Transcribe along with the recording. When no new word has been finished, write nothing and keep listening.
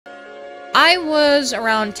I was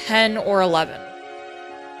around 10 or 11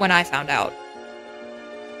 when I found out.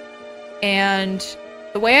 And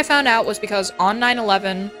the way I found out was because on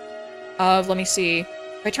 9/11 of, let me see,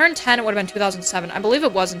 if I turned 10, it would have been 2007. I believe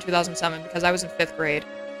it was in 2007 because I was in 5th grade.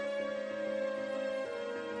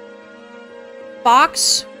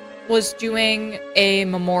 Fox was doing a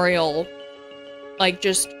memorial, like,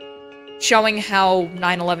 just showing how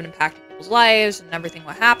 9/11 impacted people's lives and everything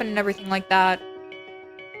what happened and everything like that.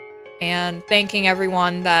 And thanking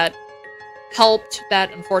everyone that helped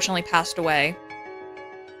that unfortunately passed away.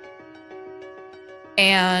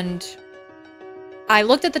 And I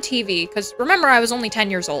looked at the TV, because remember, I was only 10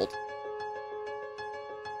 years old.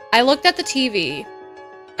 I looked at the TV,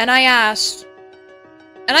 and I asked,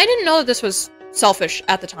 and I didn't know that this was selfish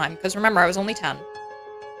at the time, because remember, I was only 10.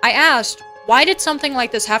 I asked, why did something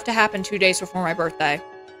like this have to happen 2 days before my birthday?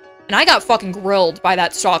 And I got fucking grilled by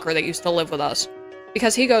that stalker that used to live with us.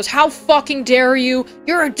 Because he goes, how fucking dare you?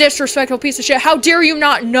 You're a disrespectful piece of shit. How dare you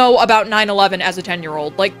not know about 9/11 as a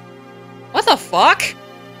 10-year-old? Like, what the fuck?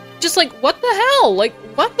 Just like, what the hell? Like,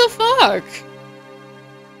 what the fuck?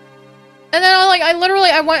 And then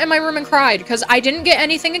I went in my room and cried because I didn't get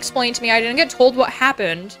anything explained to me. I didn't get told what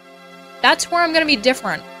happened. That's where I'm gonna be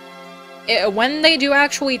different. When they do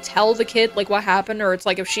actually tell the kid, like, what happened, or it's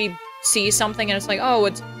like if she sees something and it's like, oh,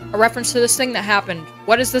 it's a reference to this thing that happened.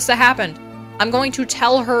 What is this that happened? I'm going to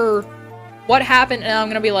tell her what happened, and I'm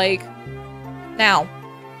gonna be like, now,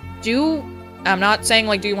 I'm not saying,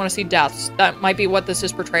 like, do you want to see deaths? That might be what this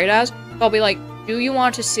is portrayed as. But I'll be like, do you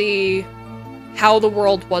want to see how the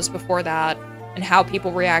world was before that, and how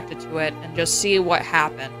people reacted to it, and just see what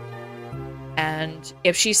happened? And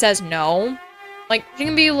if she says no, like, she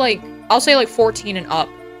can be, like, I'll say, like, 14 and up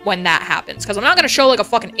when that happens. Because I'm not gonna show, like, a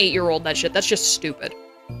fucking 8-year-old that shit. That's just stupid.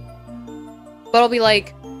 But I'll be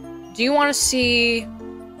like, do you want to see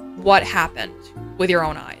what happened with your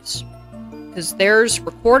own eyes? Because there's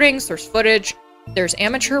recordings, there's footage, there's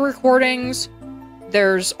amateur recordings,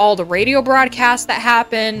 there's all the radio broadcasts that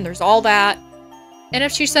happen, there's all that. And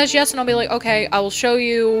if she says yes, and I'll be like, okay, I will show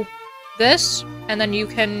you this, and then you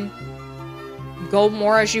can go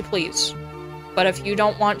more as you please. But if you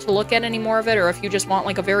don't want to look at any more of it, or if you just want,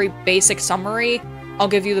 like, a very basic summary, I'll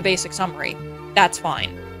give you the basic summary. That's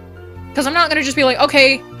fine. Because I'm not gonna just be like,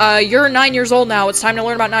 okay, you're 9 years old now, it's time to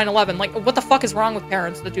learn about 9/11. Like, what the fuck is wrong with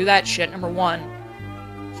parents that do that shit, number one?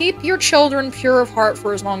 Keep your children pure of heart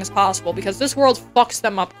for as long as possible, because this world fucks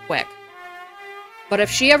them up quick. But if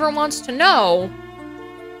she ever wants to know,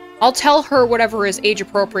 I'll tell her whatever is age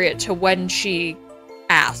appropriate to when she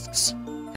asks.